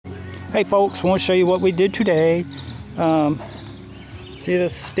Hey folks, I want to show you what we did today. See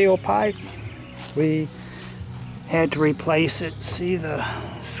this steel pipe? We had to replace it. See the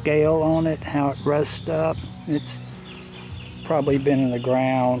scale on it, how it rusts up. It's probably been in the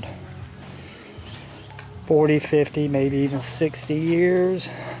ground 40, 50, maybe even 60 years.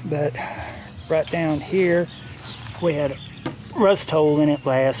 But right down here, we had a rust hole in it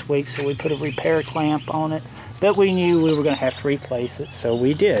last week, so we put a repair clamp on it. But we knew we were going to have to replace it, so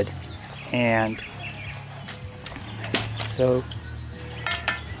we did. And so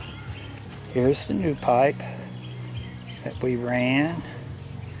here's the new pipe that we ran,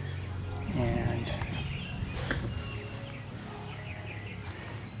 and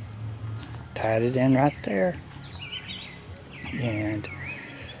tied it in right there, and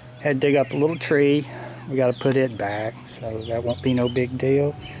had to dig up a little tree. We got to put it back, so that won't be no big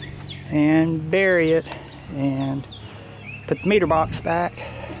deal, and bury it, and put the meter box back,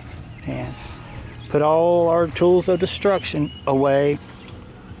 and put all our tools of destruction away.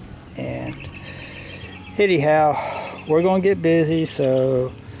 And anyhow, we're gonna get busy,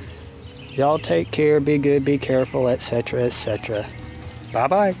 so y'all take care, be good, be careful, etc., etc. Bye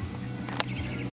bye.